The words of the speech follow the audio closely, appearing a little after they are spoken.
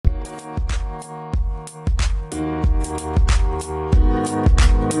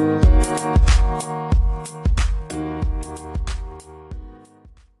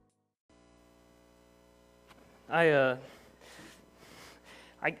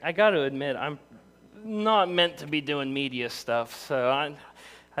I got to admit, I'm not meant to be doing media stuff, so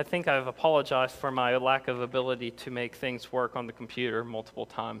I think I've apologized for my lack of ability to make things work on the computer multiple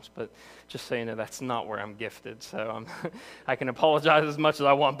times, but just so you know, that's not where I'm gifted, so I can apologize as much as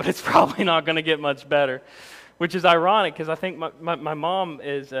I want, but it's probably not going to get much better, which is ironic, because I think my mom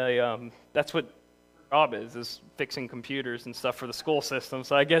is that's what her job is fixing computers and stuff for the school system,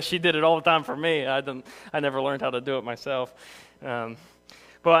 so I guess she did it all the time for me. I never learned how to do it myself.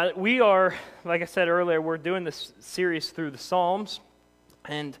 But we are, like I said earlier, we're doing this series through the Psalms,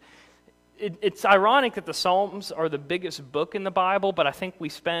 and it's ironic that the Psalms are the biggest book in the Bible, but I think we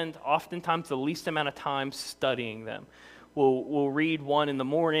spend oftentimes the least amount of time studying them. We'll read one in the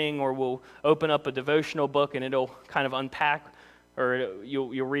morning, or we'll open up a devotional book and it'll kind of unpack, or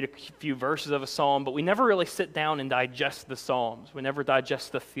you'll read a few verses of a psalm, but we never really sit down and digest the Psalms. We never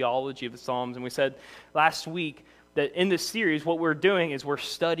digest the theology of the Psalms. And we said last week that in this series, what we're doing is we're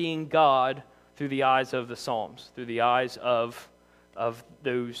studying God through the eyes of the Psalms, through the eyes of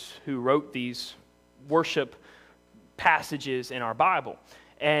those who wrote these worship passages in our Bible.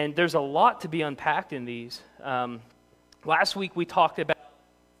 And there's a lot to be unpacked in these. Last week we talked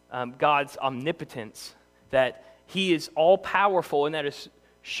about God's omnipotence, that He is all-powerful, and that is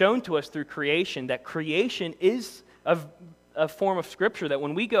shown to us through creation, that creation is a form of Scripture, that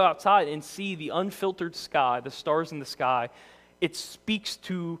when we go outside and see the unfiltered sky, the stars in the sky, it speaks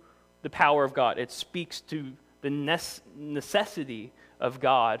to the power of God. It speaks to the necessity of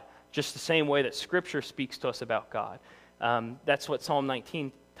God, just the same way that Scripture speaks to us about God. That's what Psalm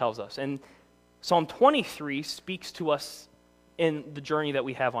 19 tells us. And Psalm 23 speaks to us in the journey that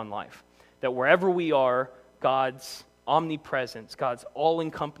we have on life, that wherever we are, God's omnipresence, God's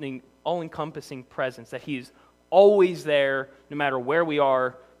all-encompassing presence, that He is always there, no matter where we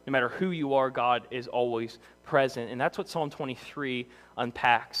are, no matter who you are, God is always present. And that's what Psalm 23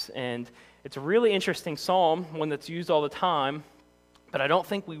 unpacks. And it's a really interesting psalm, one that's used all the time, but I don't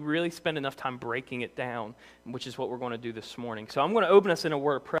think we really spend enough time breaking it down, which is what we're going to do this morning. So I'm going to open us in a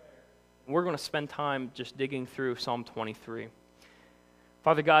word of prayer. We're going to spend time just digging through Psalm 23.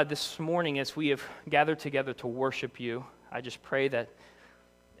 Father God, this morning as we have gathered together to worship You, I just pray that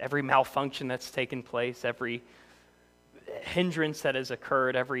every malfunction that's taken place, every hindrance that has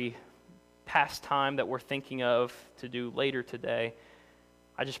occurred, every past time that we're thinking of to do later today,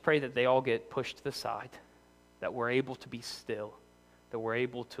 I just pray that they all get pushed to the side, that we're able to be still, that we're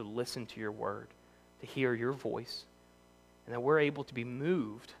able to listen to Your word, to hear Your voice, and that we're able to be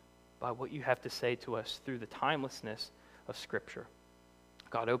moved by what You have to say to us through the timelessness of Scripture.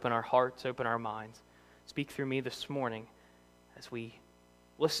 God, open our hearts, open our minds. Speak through me this morning as we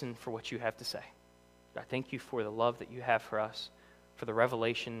listen for what You have to say. I thank You for the love that You have for us, for the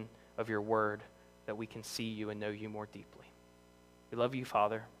revelation of Your word, that we can see You and know You more deeply. We love You,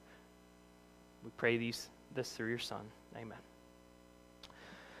 Father. We pray this through Your Son. Amen.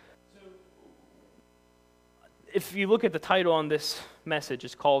 If you look at the title on this message,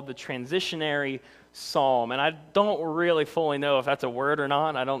 it's called The Transitionary Psalm. And I don't really fully know if that's a word or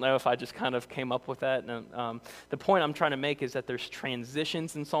not. I don't know if I just kind of came up with that. And the point I'm trying to make is that there's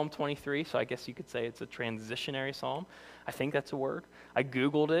transitions in Psalm 23, so I guess you could say it's a transitionary psalm. I think that's a word. I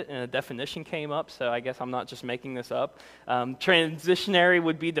Googled it, and a definition came up, so I guess I'm not just making this up. Transitionary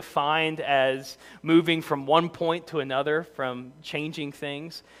would be defined as moving from one point to another, from changing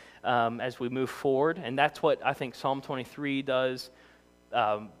things as we move forward. And that's what I think Psalm 23 does.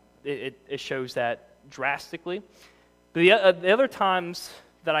 It shows that drastically. But the other times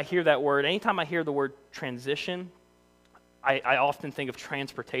that I hear that word, anytime I hear the word transition, I often think of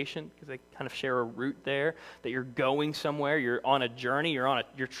transportation, because they kind of share a route there, that you're going somewhere, you're on a journey,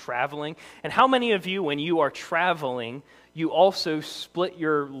 you're traveling. And how many of you, when you are traveling, you also split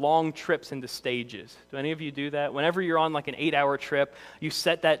your long trips into stages? Do any of you do that? Whenever you're on like an 8-hour trip, you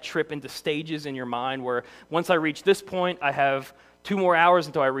set that trip into stages in your mind, where once I reach this point, I have 2 more hours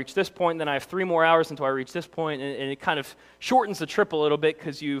until I reach this point, and then I have 3 more hours until I reach this point, and it kind of shortens the trip a little bit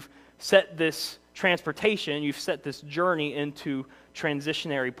because you've set this transportation, you've set this journey into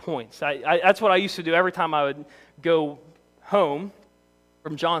transitionary points. That's what I used to do every time I would go home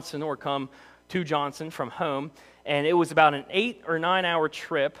from Johnson or come to Johnson from home, and it was about an 8 or 9 hour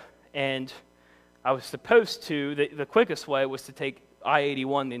trip, and I was supposed to, the quickest way was to take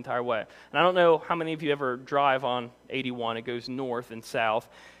I-81 the entire way. And I don't know how many of you ever drive on 81. It goes north and south.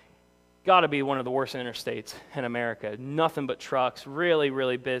 Got to be one of the worst interstates in America. Nothing but trucks, really,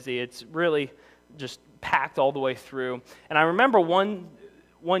 really busy. It's really just packed all the way through. And I remember one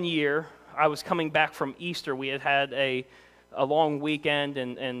year, I was coming back from Easter. We had a long weekend,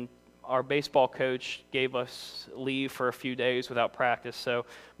 and our baseball coach gave us leave for a few days without practice. So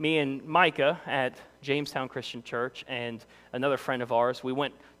me and Micah at Jamestown Christian Church and another friend of ours, we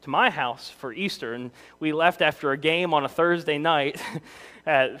went to my house for Easter, and we left after a game on a Thursday night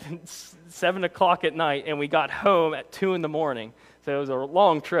at 7 o'clock at night, and we got home at 2 in the morning. So it was a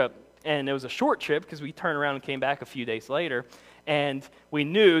long trip, and it was a short trip because we turned around and came back a few days later, and we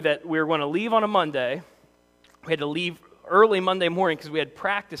knew that we were going to leave on a Monday. We had to leave early Monday morning because we had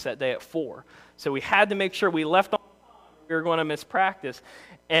practice that day at 4. So we had to make sure we left on time. We were going to miss practice.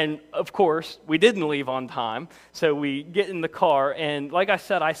 And, of course, we didn't leave on time. So we get in the car, and like I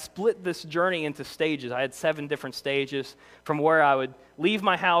said, I split this journey into stages. I had 7 different stages from where I would leave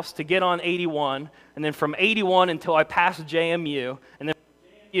my house to get on 81, and then from 81 until I passed JMU, and then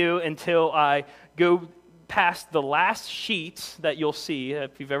from JMU until I go past the last Sheetz that you'll see.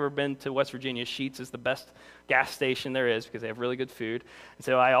 If you've ever been to West Virginia, Sheetz is the best gas station there is because they have really good food. And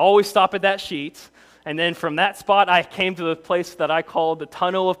so I always stop at that Sheetz. And then from that spot, I came to the place that I called the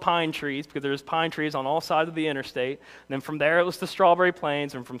Tunnel of Pine Trees because there's pine trees on all sides of the interstate. And then from there, it was to Strawberry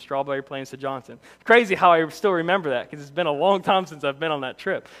Plains, and from Strawberry Plains to Johnson. It's crazy how I still remember that because it's been a long time since I've been on that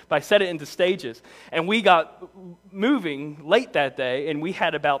trip. But I set it into stages. And we got moving late that day, and we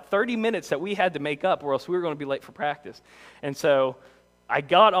had about 30 minutes that we had to make up, or else we were going to be late for practice. And so I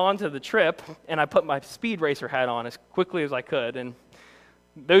got onto the trip, and I put my Speed Racer hat on as quickly as I could. And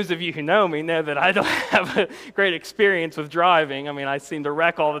those of you who know me know that I don't have a great experience with driving. I mean, I seem to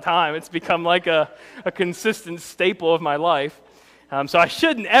wreck all the time. It's become like a consistent staple of my life. So I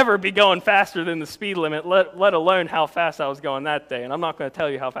shouldn't ever be going faster than the speed limit, let alone how fast I was going that day. And I'm not going to tell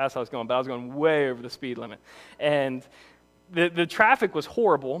you how fast I was going, but I was going way over the speed limit. And the traffic was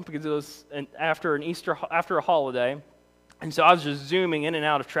horrible because it was after a holiday. And so I was just zooming in and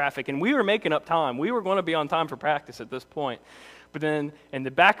out of traffic. And we were making up time. We were going to be on time for practice at this point. But then in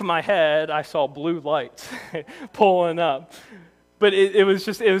the back of my head, I saw blue lights pulling up. But it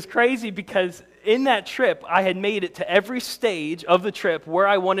was crazy because in that trip, I had made it to every stage of the trip where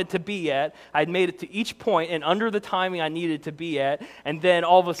I wanted to be at. I'd made it to each point and under the timing I needed to be at. And then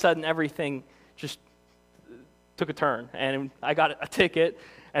all of a sudden, everything just took a turn. And I got a ticket,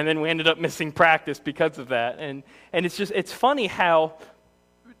 and then we ended up missing practice because of that. And it's funny how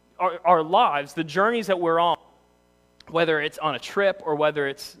our lives, the journeys that we're on, whether it's on a trip or whether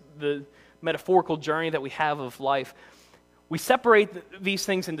it's the metaphorical journey that we have of life, we separate these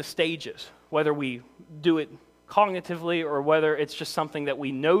things into stages, whether we do it cognitively or whether it's just something that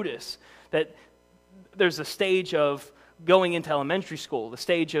we notice, that there's a stage of going into elementary school, the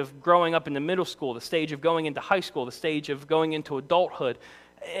stage of growing up into middle school, the stage of going into high school, the stage of going into adulthood.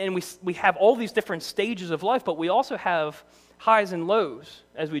 And we have all these different stages of life, but we also have highs and lows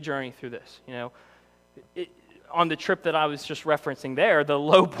as we journey through this, you know. On the trip that I was just referencing there, the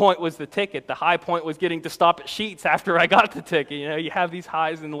low point was the ticket. The high point was getting to stop at Sheetz after I got the ticket. You know, you have these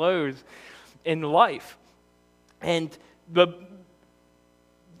highs and lows in life. And the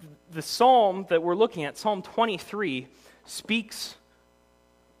psalm that we're looking at, Psalm 23, speaks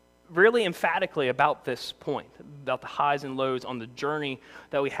really emphatically about this point, about the highs and lows on the journey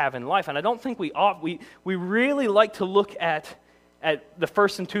that we have in life. And I don't think we really like to look at the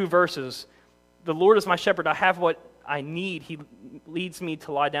first and 2 verses. The Lord is my shepherd. I have what I need. He leads me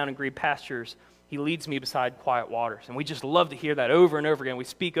to lie down in green pastures. He leads me beside quiet waters. And we just love to hear that over and over again. We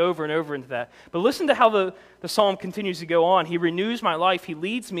speak over and over into that. But listen to how the psalm continues to go on. He renews my life. He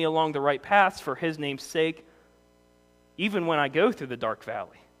leads me along the right paths for his name's sake. Even when I go through the dark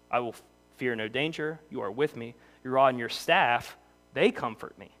valley, I will fear no danger. You are with me. Your rod and your staff, they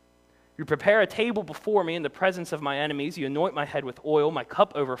comfort me. You prepare a table before me in the presence of my enemies. You anoint my head with oil. My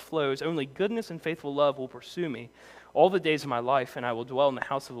cup overflows. Only goodness and faithful love will pursue me all the days of my life, and I will dwell in the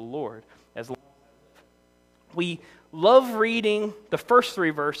house of the Lord as long as I live. We love reading the first 3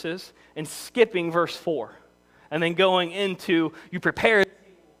 verses and skipping verse 4, and then going into, you prepare a table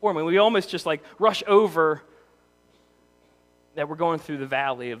before me. We almost just like rush over that we're going through the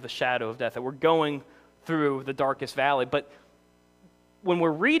valley of the shadow of death, that we're going through the darkest valley. But when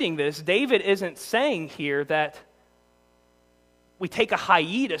we're reading this, David isn't saying here that we take a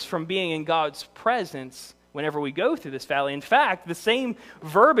hiatus from being in God's presence whenever we go through this valley. In fact, the same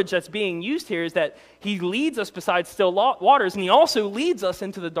verbiage that's being used here is that he leads us beside still waters, and he also leads us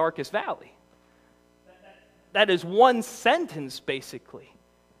into the darkest valley. That is one sentence, basically.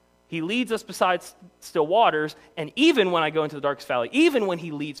 He leads us beside still waters, and even when I go into the darkest valley, even when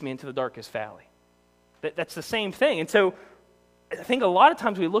he leads me into the darkest valley. That's the same thing. And so I think a lot of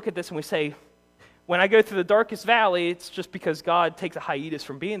times we look at this and we say, when I go through the darkest valley, it's just because God takes a hiatus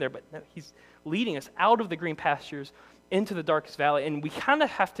from being there. But no, he's leading us out of the green pastures into the darkest valley, and we kind of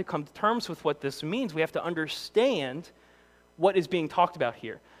have to come to terms with what this means. We have to understand what is being talked about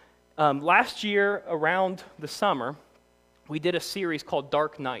here. Last year, around the summer, we did a series called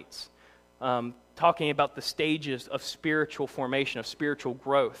Dark Nights, talking about the stages of spiritual formation, of spiritual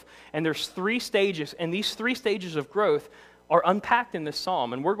growth. And there's 3 stages, and these 3 stages of growth are unpacked in this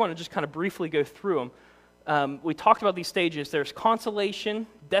psalm, and we're going to just kind of briefly go through them. We talked about these stages. There's consolation,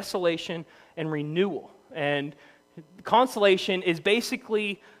 desolation, and renewal. And consolation is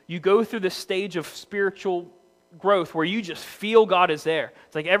basically you go through this stage of spiritual growth where you just feel God is there.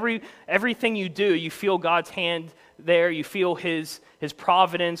 It's like everything you do, you feel God's hand there. You feel His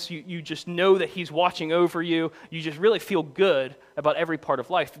providence. You just know that He's watching over you. You just really feel good about every part of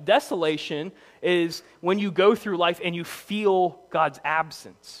life. Desolation is when you go through life and you feel God's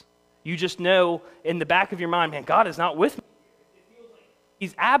absence. You just know in the back of your mind, man, God is not with me. It feels like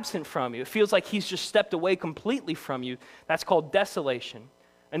He's absent from you. It feels like He's just stepped away completely from you. That's called desolation.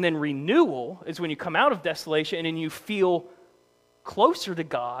 And then renewal is when you come out of desolation and you feel closer to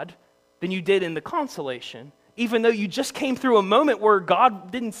God than you did in the consolation, even though you just came through a moment where God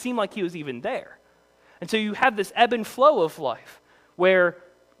didn't seem like He was even there. And so you have this ebb and flow of life where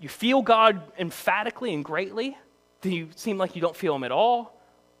you feel God emphatically and greatly, then you seem like you don't feel Him at all,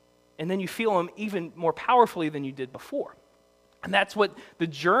 and then you feel Him even more powerfully than you did before. And that's what the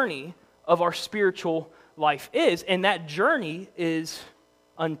journey of our spiritual life is, and that journey is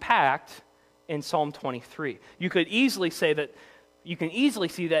unpacked in Psalm 23. You can easily see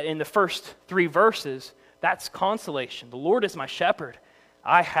that in the first 3 verses. That's consolation. The Lord is my shepherd.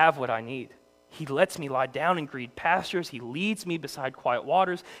 I have what I need. He lets me lie down in green pastures. He leads me beside quiet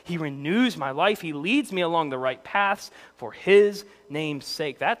waters. He renews my life. He leads me along the right paths for His name's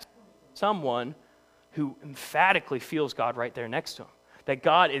sake. That's someone who emphatically feels God right there next to him. That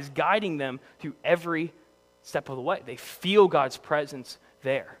God is guiding them through every step of the way. They feel God's presence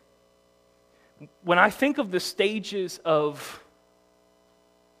there. When I think of the stages of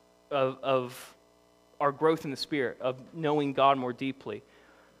our growth in the Spirit, of knowing God more deeply,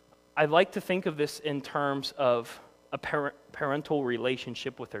 I like to think of this in terms of a parental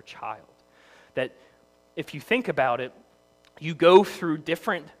relationship with their child. That if you think about it, you go through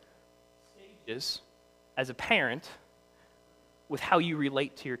different stages as a parent with how you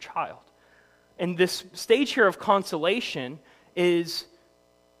relate to your child. And this stage here of consolation is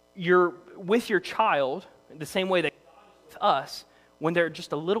you're with your child the same way that God is with us when they're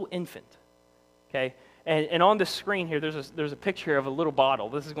just a little infant. Okay? And on the screen here, there's a picture of a little bottle.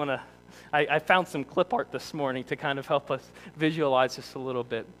 This is I found some clip art this morning to kind of help us visualize this a little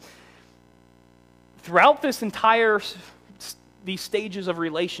bit. Throughout this these stages of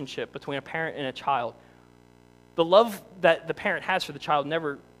relationship between a parent and a child, the love that the parent has for the child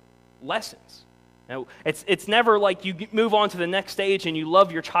never lessens. You know, it's never like you move on to the next stage and you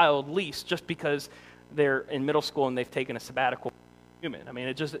love your child least just because they're in middle school and they've taken a sabbatical. Human. I mean,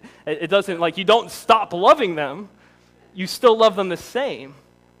 it doesn't, like, you don't stop loving them. You still love them the same,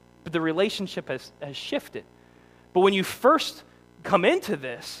 but the relationship has shifted. But when you first come into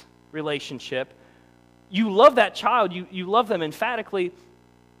this relationship, you love that child, you love them emphatically,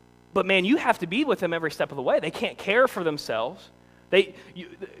 but man, you have to be with them every step of the way. They can't care for themselves. They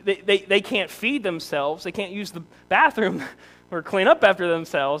can't feed themselves. They can't use the bathroom or clean up after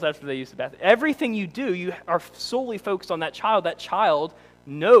themselves after they use the bathroom. Everything you do, you are solely focused on that child. That child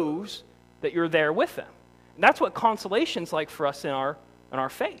knows that you're there with them. And that's what consolation's like for us in our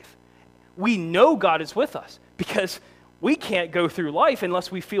faith. We know God is with us because we can't go through life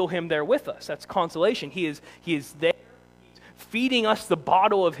unless we feel Him there with us. That's consolation. He is there. He's feeding us the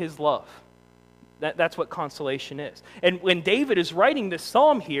bottle of His love. That's what consolation is. And when David is writing this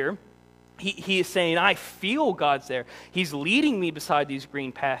psalm here, he is saying, I feel God's there. He's leading me beside these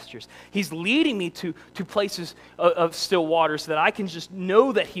green pastures. He's leading me to places of still waters so that I can just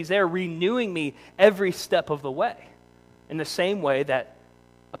know that He's there, renewing me every step of the way. In the same way that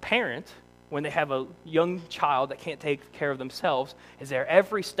a parent, when they have a young child that can't take care of themselves, is there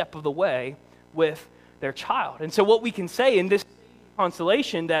every step of the way with their child. And so what we can say in this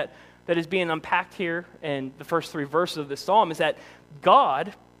consolation that is being unpacked here in the first 3 verses of this psalm is that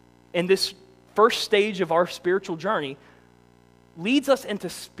God, in this first stage of our spiritual journey, leads us into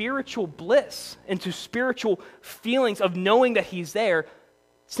spiritual bliss, into spiritual feelings of knowing that He's there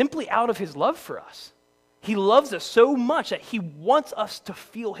simply out of His love for us. He loves us so much that He wants us to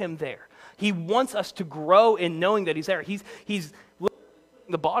feel Him there. He wants us to grow in knowing that He's there. He's putting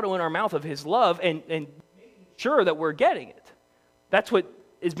the bottle in our mouth of His love and making sure that we're getting it. That's what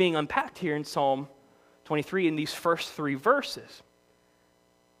is being unpacked here in Psalm 23 in these first 3 verses.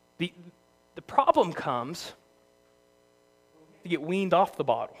 The problem comes to get weaned off the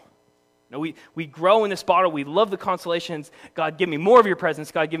bottle. No, we grow in this bottle. We love the consolations. God, give me more of your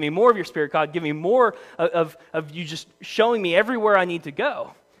presence. God, give me more of your spirit. God, give me more of you just showing me everywhere I need to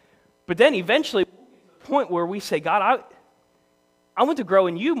go. But then eventually, the point where we say, God, I want to grow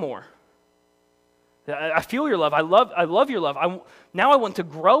in you more. I feel your love. I love your love. Now I want to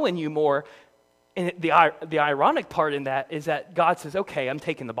grow in you more. And the ironic part in that is that God says, okay, I'm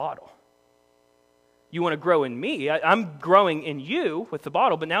taking the bottle. You want to grow in me. I'm growing in you with the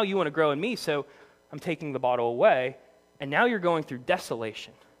bottle, but now you want to grow in me, so I'm taking the bottle away, and now you're going through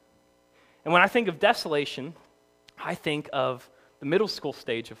desolation. And when I think of desolation, I think of the middle school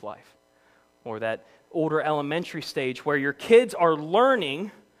stage of life, or that older elementary stage where your kids are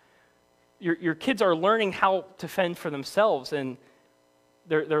learning, your kids are learning how to fend for themselves, and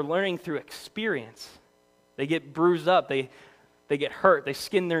they're learning through experience. They get bruised up, they get hurt, they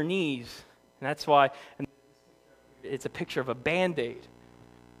skin their knees. And that's why it's a picture of a Band-Aid.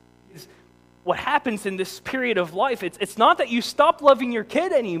 What happens in this period of life, it's not that you stop loving your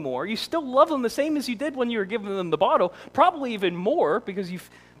kid anymore. You still love them the same as you did when you were giving them the bottle, probably even more because you've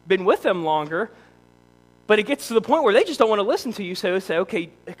been with them longer. But it gets to the point where they just don't want to listen to you, so they say,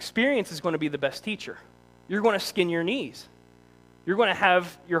 okay, experience is going to be the best teacher. You're going to skin your knees. You're going to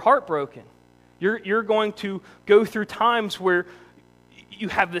have your heart broken. You're going to go through times where you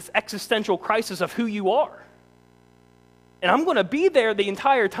have this existential crisis of who you are. And I'm going to be there the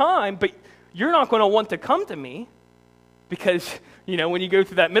entire time, but you're not going to want to come to me because, when you go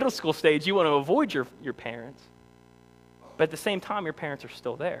through that middle school stage, you want to avoid your parents. But at the same time, your parents are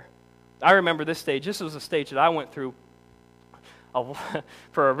still there. I remember this stage. This was a stage that I went through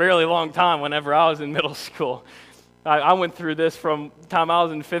for a really long time whenever I was in middle school. I went through this from the time I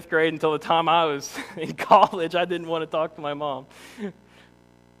was in 5th grade until the time I was in college. I didn't want to talk to my mom.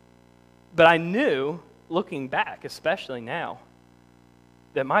 But I knew, looking back, especially now,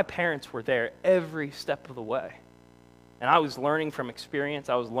 that my parents were there every step of the way. And I was learning from experience.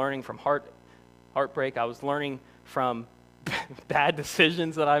 I was learning from heartbreak. I was learning from bad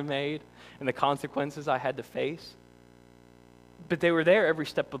decisions that I made and the consequences I had to face. But they were there every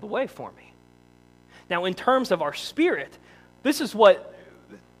step of the way for me. Now, in terms of our spirit, this is what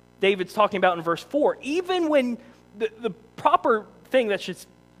David's talking about in verse 4. Even when the proper thing that should...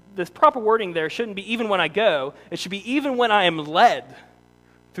 This proper wording there shouldn't be even when I go. It should be even when I am led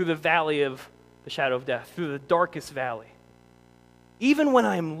through the valley of the shadow of death, through the darkest valley. Even when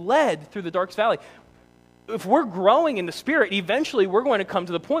I am led through the darkest valley. If we're growing in the Spirit, eventually we're going to come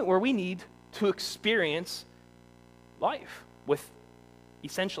to the point where we need to experience life with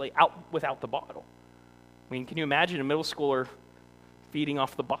essentially without the bottle. I mean, can you imagine a middle schooler feeding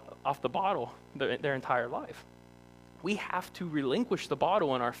off the bottle their entire life? We have to relinquish the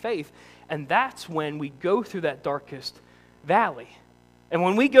bottle in our faith, and that's when we go through that darkest valley. And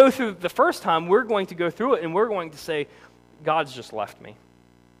when we go through the first time, we're going to go through it, and we're going to say, God's just left me.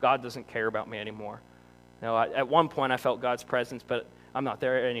 God doesn't care about me anymore. At one point, I felt God's presence, but I'm not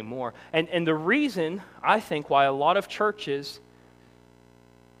there anymore. And the reason, I think, why a lot of churches,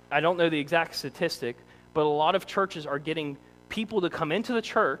 I don't know the exact statistic, but a lot of churches are getting people to come into the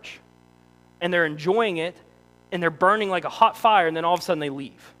church, and they're enjoying it, and they're burning like a hot fire, and then all of a sudden they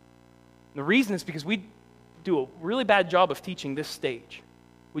leave. The reason is because we do a really bad job of teaching this stage.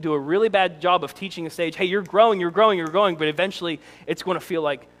 We do a really bad job of teaching the stage, hey, you're growing, but eventually it's going to feel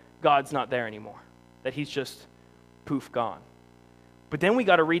like God's not there anymore, that he's just poof, gone. But then we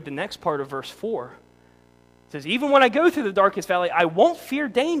got to read the next part of verse 4. It says, even when I go through the darkest valley, I won't fear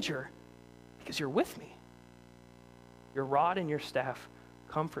danger because you're with me. Your rod and your staff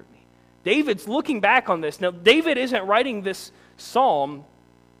comfort me. David's looking back on this. Now, David isn't writing this psalm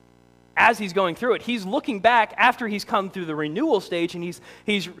as he's going through it. He's looking back after he's come through the renewal stage, and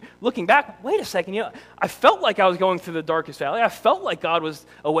he's looking back. Wait a second, I felt like I was going through the darkest valley. I felt like God was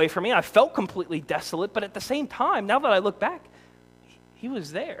away from me. I felt completely desolate, but at the same time, now that I look back, he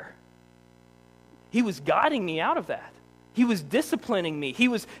was there. He was guiding me out of that. He was disciplining me. He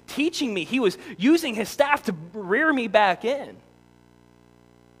was teaching me. He was using his staff to rear me back in.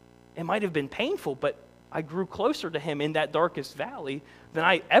 It might have been painful, but I grew closer to him in that darkest valley than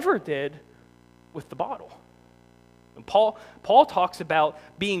I ever did with the bottle. And Paul talks about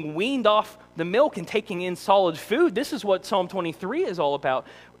being weaned off the milk and taking in solid food. This is what Psalm 23 is all about.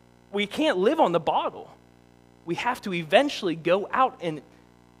 We can't live on the bottle. We have to eventually go out and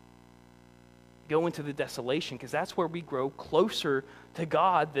go into the desolation, because that's where we grow closer to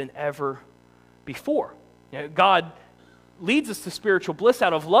God than ever before. God leads us to spiritual bliss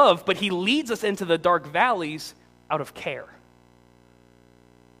out of love, but he leads us into the dark valleys out of care.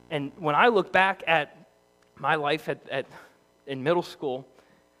 And when I look back at my life at in middle school,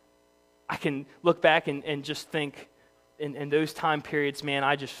 I can look back and just think in those time periods, man,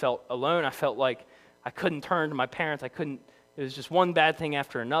 I just felt alone. I felt like I couldn't turn to my parents. It was just one bad thing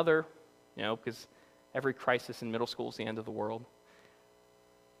after another, because every crisis in middle school is the end of the world.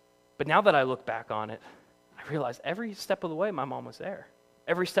 But now that I look back on it, I realize every step of the way, my mom was there.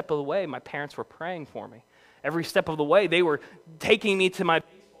 Every step of the way, my parents were praying for me. Every step of the way, they were taking me to my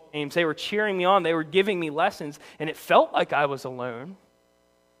baseball games. They were cheering me on. They were giving me lessons, and it felt like I was alone.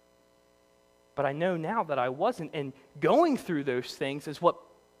 But I know now that I wasn't, and going through those things is what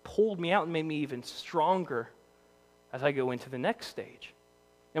pulled me out and made me even stronger as I go into the next stage.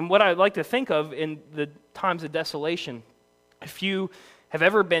 And what I like to think of in the times of desolation, if you have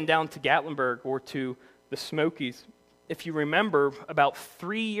ever been down to Gatlinburg or to the Smokies, if you remember about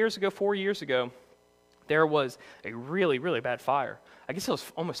 4 years ago, there was a really, really bad fire. I guess it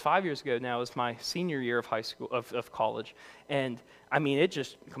was almost 5 years ago now. It was my senior year of high school, of college. And I mean, it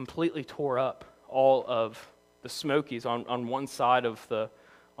just completely tore up all of the Smokies on one side of the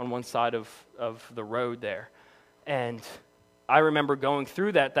road there. And I remember going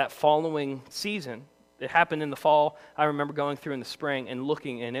through that following season. It happened in the fall. I remember going through in the spring and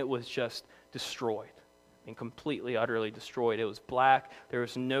looking, and it was just destroyed and completely, utterly destroyed. It was black. There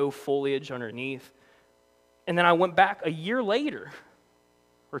was no foliage underneath. And then I went back a year later,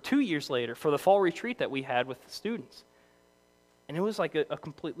 or 2 years later, for the fall retreat that we had with the students. And it was like a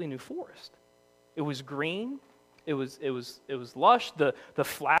completely new forest. It was green. It was lush. The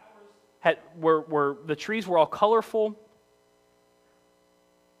flowers were the trees were all colorful.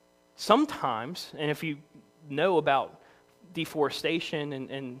 Sometimes, and if you know about deforestation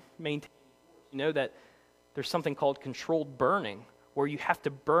and maintaining, you know that there's something called controlled burning, where you have to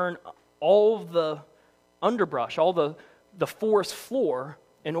burn all the underbrush, all the forest floor,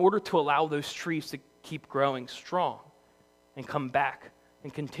 in order to allow those trees to keep growing strong and come back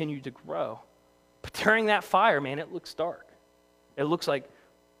and continue to grow. But during that fire, man, it looks dark. It looks like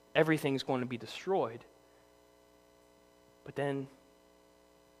everything's going to be destroyed. But then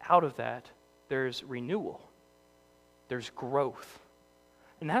out of that, there's renewal. There's growth.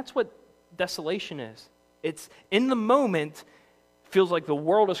 And that's what desolation is. It's in the moment, feels like the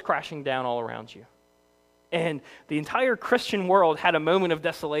world is crashing down all around you. And the entire Christian world had a moment of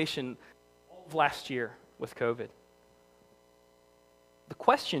desolation all of last year with COVID. The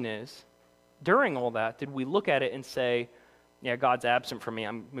question is, during all that, did we look at it and say, yeah, God's absent from me,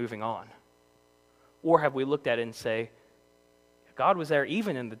 I'm moving on? Or have we looked at it and say, God was there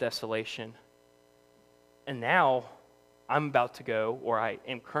even in the desolation, and now I'm about to go, or I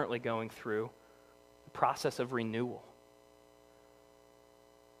am currently going through, the process of renewal.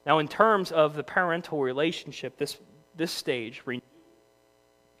 Now, in terms of the parental relationship, this stage,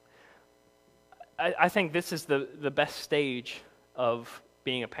 I think this is the best stage of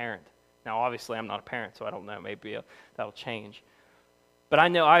being a parent. Now, obviously, I'm not a parent, so I don't know. Maybe that'll change. But I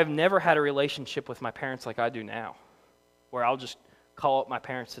know I've never had a relationship with my parents like I do now, where I'll just call up my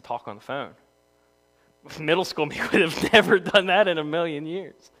parents to talk on the phone. Middle school me would have never done that in a million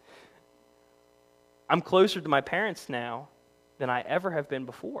years. I'm closer to my parents now than I ever have been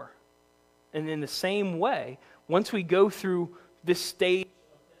before. And in the same way, once we go through this stage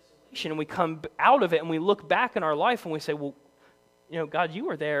of desolation and we come out of it and we look back in our life and we say, well, God, you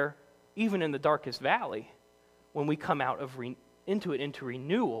were there even in the darkest valley. When we come out of into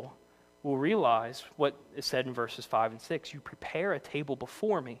renewal, we'll realize what is said in verses 5 and 6. You prepare a table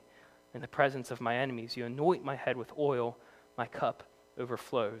before me in the presence of my enemies. You anoint my head with oil. My cup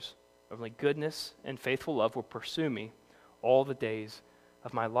overflows. Only goodness and faithful love will pursue me all the days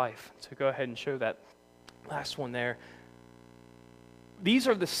of my life. So go ahead and show that last one there. These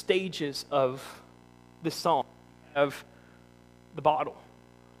are the stages of the psalm, of the bottle,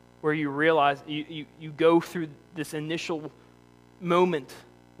 where you realize you go through this initial moment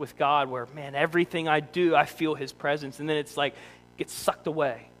with God where, man, everything I do, I feel his presence. And then it's like, gets sucked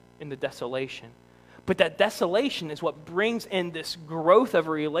away in the desolation. But that desolation is what brings in this growth of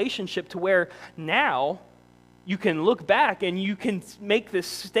a relationship to where now you can look back and you can make this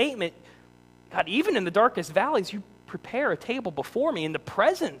statement, God, even in the darkest valleys, you prepare a table before me in the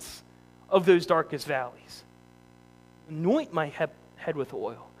presence of those darkest valleys. Anoint my head with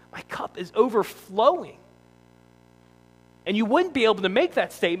oil. My cup is overflowing. And you wouldn't be able to make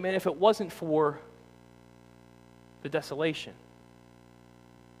that statement if it wasn't for the desolation.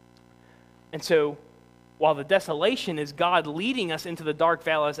 And so, while the desolation is God leading us into the dark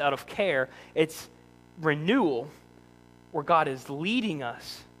valleys out of care, it's renewal where God is leading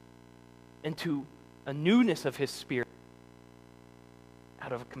us into a newness of his Spirit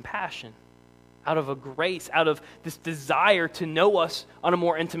out of compassion out of a grace, out of this desire to know us on a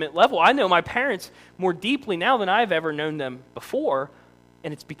more intimate level. I know my parents more deeply now than I've ever known them before,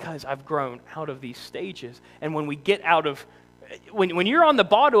 and it's because I've grown out of these stages. And when we get out of, when you're on the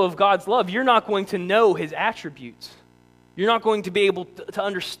bottom of God's love, you're not going to know his attributes. You're not going to be able to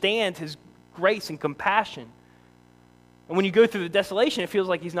understand his grace and compassion. And when you go through the desolation, it feels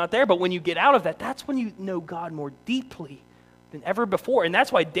like he's not there. But when you get out of that, that's when you know God more deeply than ever before. And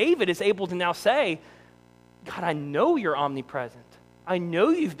that's why David is able to now say, God, I know you're omnipresent. I know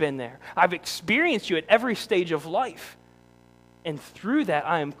you've been there. I've experienced you at every stage of life. And through that,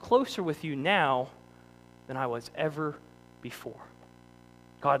 I am closer with you now than I was ever before.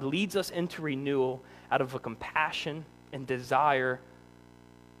 God leads us into renewal out of a compassion and desire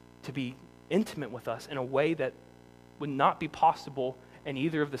to be intimate with us in a way that would not be possible in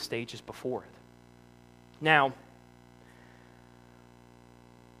either of the stages before it. Now,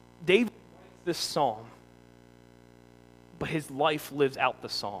 David writes this psalm, but his life lives out the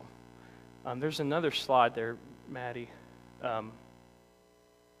psalm. There's another slide there, Maddie.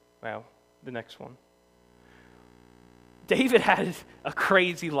 Well, the next one. David had a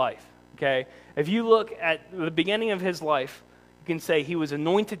crazy life, okay? If you look at the beginning of his life, you can say he was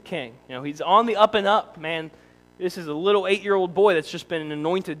anointed king. You know, he's on the up and up, man. This is a little 8-year-old boy that's just been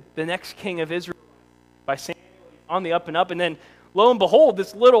anointed the next king of Israel by Samuel, on the up and up. And then, lo and behold,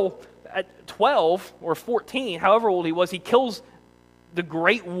 this little, at 12 or 14, however old he was, he kills the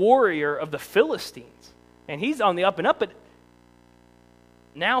great warrior of the Philistines. And he's on the up and up, but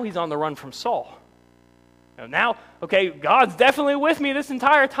now he's on the run from Saul. Now, okay, God's definitely with me this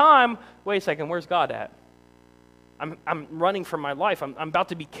entire time. Wait a second, where's God at? I'm running for my life. I'm about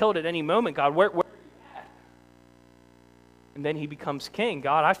to be killed at any moment, God. Where are you at? And then he becomes king.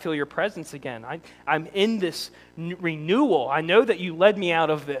 God, I feel your presence again. I'm in this renewal. I know that you led me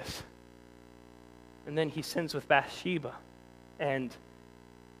out of this. And then he sins with Bathsheba. And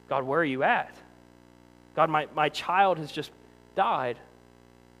God, where are you at? God, my child has just died.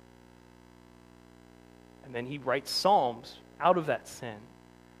 And then he writes Psalms out of that sin.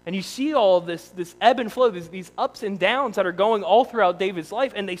 And you see all of this ebb and flow, these ups and downs that are going all throughout David's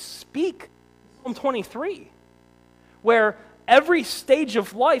life, and they speak Psalm 23, where every stage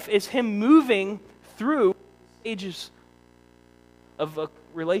of life is him moving through stages of a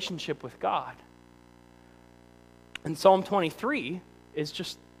relationship with God. And Psalm 23 is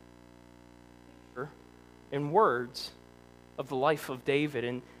just in words of the life of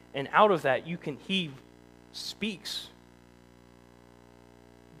David, and out of that he speaks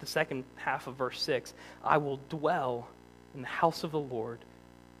the second half of verse 6, I will dwell in the house of the Lord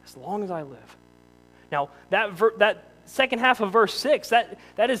as long as I live. Now, that second half of verse 6,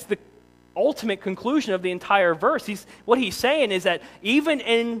 that is the ultimate conclusion of the entire verse. What he's saying is that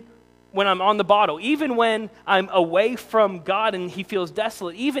even when I'm on the bottom, even when I'm away from God and he feels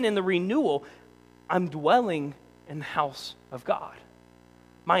desolate, even in the renewal, I'm dwelling in the house of God.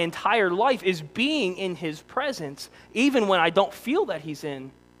 My entire life is being in his presence, even when I don't feel that he's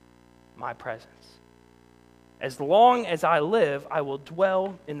in my presence. As long as I live, I will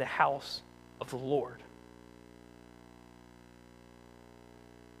dwell in the house of the Lord.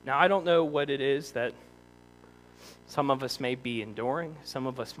 Now, I don't know what it is that some of us may be enduring, some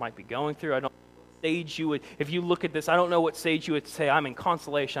of us might be going through. I don't know what stage you would, if you look at this, I don't know what stage you would say, I'm in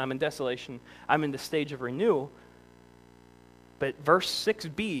consolation, I'm in desolation, I'm in the stage of renewal. But verse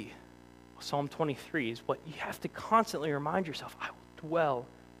 6b, Psalm 23, is what you have to constantly remind yourself, I will dwell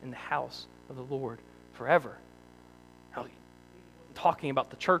in the house of the Lord forever. Now, he wasn't talking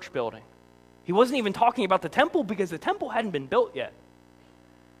about the church building. He wasn't even talking about the temple because the temple hadn't been built yet.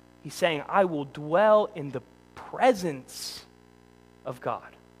 He's saying, I will dwell in the presence of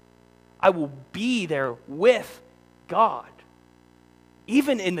God. I will be there with God.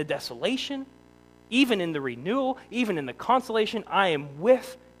 Even in the desolation, even in the renewal, even in the consolation, I am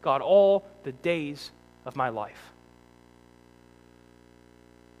with God all the days of my life.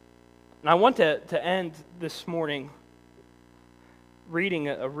 And I want to end this morning reading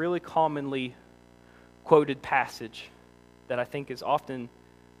a really commonly quoted passage that I think is often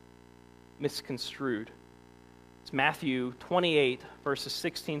misconstrued. It's Matthew 28, verses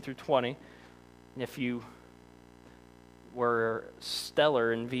 16 through 20. And if you were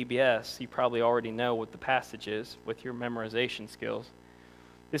stellar in VBS, you probably already know what the passage is with your memorization skills.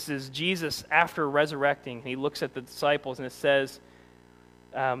 This is Jesus after resurrecting. He looks at the disciples and it says,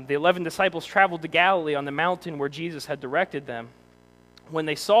 the 11 disciples traveled to Galilee on the mountain where Jesus had directed them. When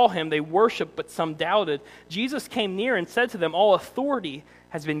they saw him, they worshiped, but some doubted. Jesus came near and said to them, all authority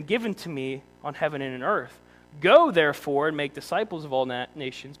has been given to me on heaven and on earth. Go, therefore, and make disciples of all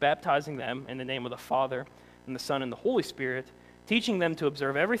nations, baptizing them in the name of the Father, and the Son, and the Holy Spirit, teaching them to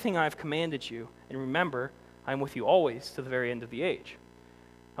observe everything I have commanded you. And remember, I am with you always to the very end of the age.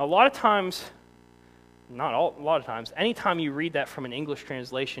 Now, anytime you read that from an English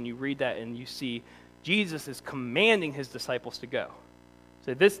translation, you read that and you see Jesus is commanding his disciples to go.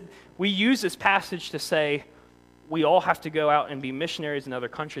 So we use this passage to say we all have to go out and be missionaries in other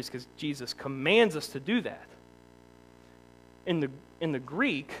countries because Jesus commands us to do that. In the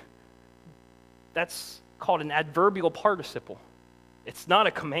Greek, that's called an adverbial participle. It's not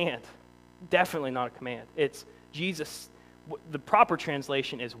a command. Definitely not a command. It's Jesus. The proper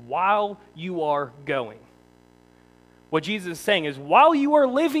translation is while you are going. What Jesus is saying is while you are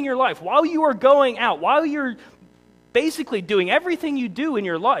living your life, while you are going out, while you're basically doing everything you do in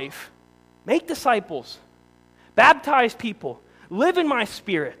your life, make disciples, baptize people, live in my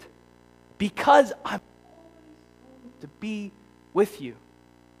Spirit, because I'm to be with you.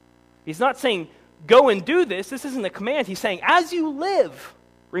 He's not saying, go and do this. This isn't a command. He's saying, as you live,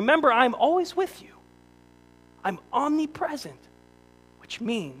 remember, I'm always with you. I'm omnipresent, which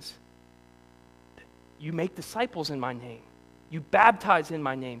means that you make disciples in my name. You baptize in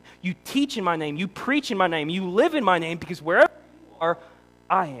my name. You teach in my name. You preach in my name. You live in my name, because wherever you are,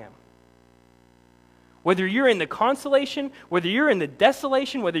 I am. Whether you're in the consolation, whether you're in the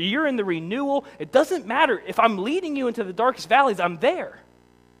desolation, whether you're in the renewal, it doesn't matter. If I'm leading you into the darkest valleys, I'm there.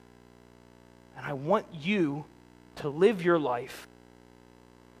 And I want you to live your life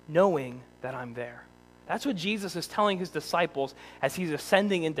knowing that I'm there. That's what Jesus is telling his disciples as he's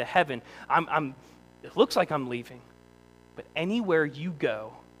ascending into heaven. It looks like I'm leaving, but anywhere you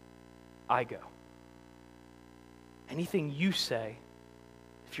go, I go. Anything you say,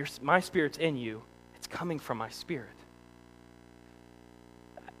 if my Spirit's in you, it's coming from my Spirit.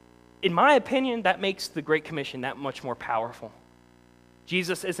 In my opinion, that makes the Great Commission that much more powerful.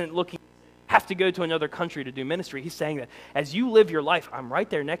 Jesus isn't looking, have to go to another country to do ministry. He's saying that as you live your life, I'm right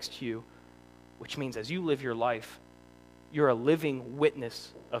there next to you, which means as you live your life, you're a living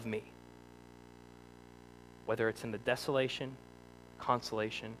witness of me. Whether it's in the desolation,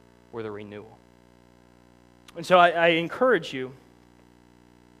 consolation, or the renewal. And so I encourage you,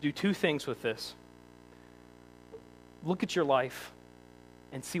 do two things with this. Look at your life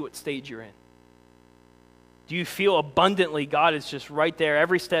and see what stage you're in. Do you feel abundantly God is just right there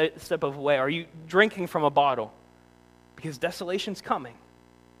every step of the way? Are you drinking from a bottle? Because desolation's coming,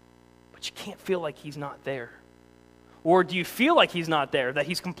 but you can't feel like he's not there. Or do you feel like he's not there, that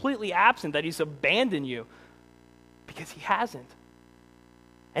he's completely absent, that he's abandoned you? Because he hasn't.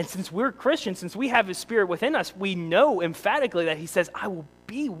 And since we're Christians, since we have his Spirit within us, we know emphatically that he says, I will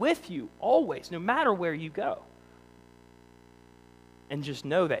be with you always, no matter where you go. And just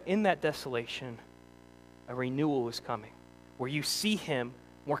know that in that desolation, a renewal is coming, where you see him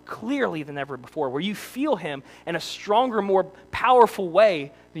more clearly than ever before, where you feel him in a stronger, more powerful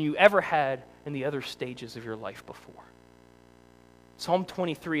way than you ever had in the other stages of your life before. Psalm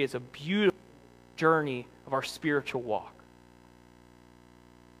 23 is a beautiful journey of our spiritual walk.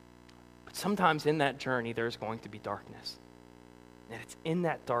 But sometimes in that journey, there's going to be darkness. And it's in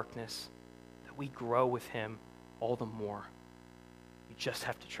that darkness that we grow with him all the more. We just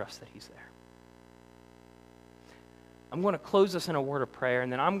have to trust that he's there. I'm going to close this in a word of prayer,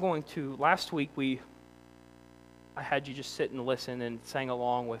 and then I'm going to, last week I had you just sit and listen and sang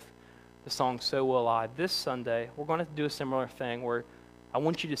along with the song So Will I. This Sunday, we're going to do a similar thing where I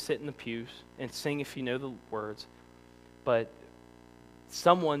want you to sit in the pews and sing if you know the words, but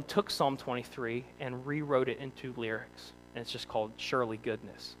someone took Psalm 23 and rewrote it into lyrics, and it's just called Surely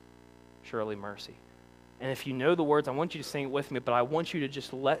Goodness, Surely Mercy. And if you know the words, I want you to sing it with me, but I want you to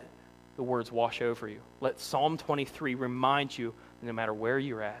just let the words wash over you. Let Psalm 23 remind you that no matter where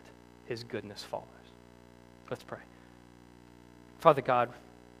you're at, his goodness follows. Let's pray. Father God,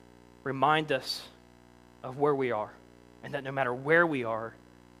 remind us of where we are, and that no matter where we are,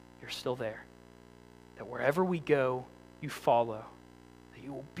 you're still there. That wherever we go, you follow. That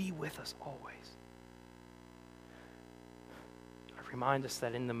you will be with us always. Remind us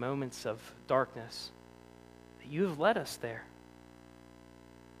that in the moments of darkness, that you have led us there.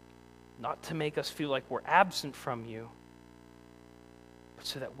 Not to make us feel like we're absent from you, but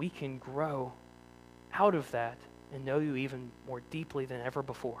so that we can grow out of that and know you even more deeply than ever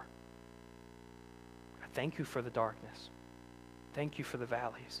before. I thank you for the darkness. Thank you for the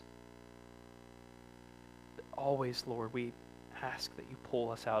valleys. But always, Lord, we ask that you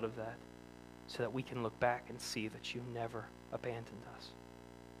pull us out of that so that we can look back and see that you never abandoned us.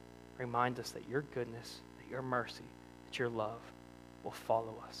 Remind us that your goodness, that your mercy, that your love will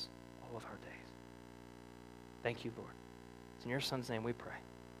follow us all of our days. Thank you, Lord. It's in your Son's name we pray.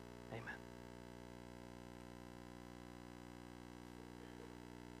 Amen.